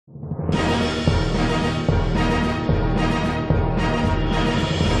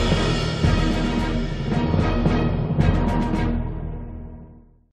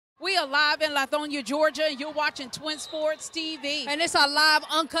live in Lithonia, Georgia, and you're watching Twin Sports TV. And it's our live,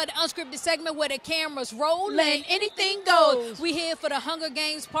 uncut, unscripted segment where the cameras roll and anything goes. We here for the Hunger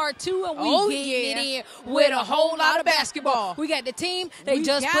Games Part 2, and we getting it in with a whole lot of basketball. We got the team. They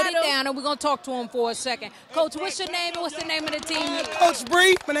just put it down, and we're going to talk to them for a second. Coach, what's your name and what's the name of the team? Coach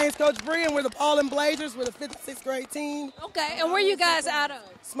Bree. My name's Coach Bree, and we're the Ballin Blazers. We're the 5th and 6th grade team. Okay, and where you guys out of?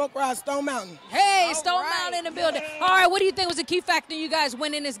 Smoke Rise, Stone Mountain. Hey, Stone Mountain in the building. All right, what do you think was the key factor in you guys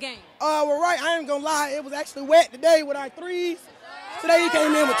winning this game? Well, right, I ain't going to lie. It was actually wet today with our threes. Today he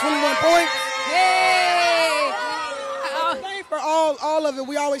came in with 21 points. Hey! For all of it,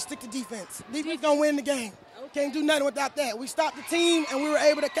 we always stick to defense. Defense going to win the game. Can't do nothing without that. We stopped the team, and we were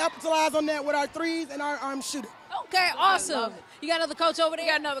able to capitalize on that with our threes and our shooting. Okay, awesome. You got another coach over there?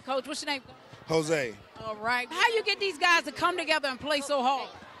 You got another coach. What's your name? Jose. All right. How you get these guys to come together and play so hard?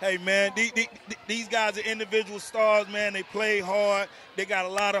 Hey, man, these guys are individual stars, man. They play hard. They got a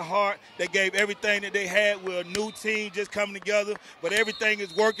lot of heart. They gave everything that they had. We're a new team just coming together, but everything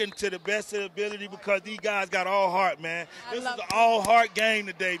is working to the best of their ability because these guys got all heart, man. This is an all-heart game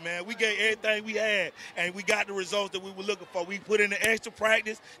today, man. We gave everything we had, and we got the results that we were looking for. We put in the extra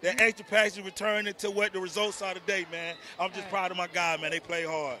practice. That extra practice returned into what the results are today, man. I'm just proud of my guys, man. They play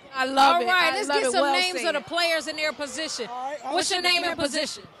hard. I love it. All right, let's get some names of the players in their position. What's your name and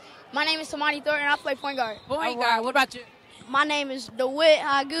position? My name is Tamani Thornton, and I play point guard. Point guard. What about you? My name is DeWitt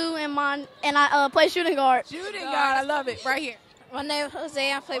Hagu, and I play shooting guard. Shooting guard. I love it. Right here. My name is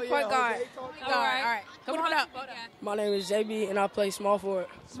Jose. I play point guard. All right. Come on up. My name is JB, and I play small forward.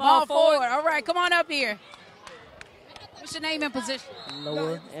 Small forward. All right. Come on up here. What's your name and position?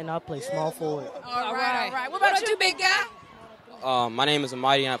 Noah, and I play small forward. All right. What about you, big guy? My name is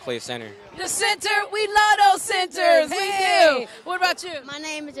Amadi, and I play center. The center, we love those centers. Hey. We do. What about you? My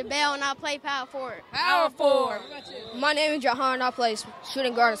name is Jabel, and I play power forward. Power forward. What about you? My name is Jahan, and I play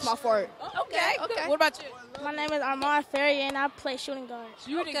shooting guard and small forward. Okay. What about you? My name is Armand Ferry, and I play shooting guard.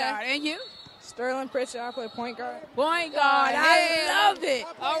 Shooting guard. And you? Sterling Pritchard, I play point guard. Point guard. I love it.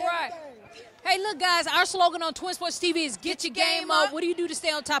 All right. Hey, look, guys, our slogan on Twin Sports TV is get your game up. What do you do to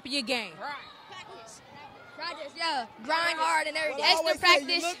stay on top of your game? Practice, yeah. Grind hard and everything. Extra practice.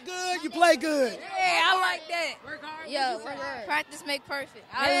 You look good, you play good. Yeah, I like that. Work hard. Yeah, practice make perfect.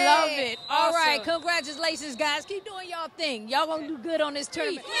 I love it. All Awesome. right, congratulations, guys. Keep doing y'all thing. Y'all gonna do good on this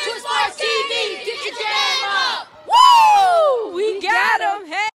tournament. Twin Sports TV, get your game up. Woo! We got him.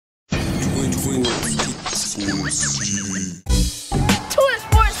 Hey. Twin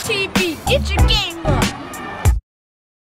Sports TV, get your game up.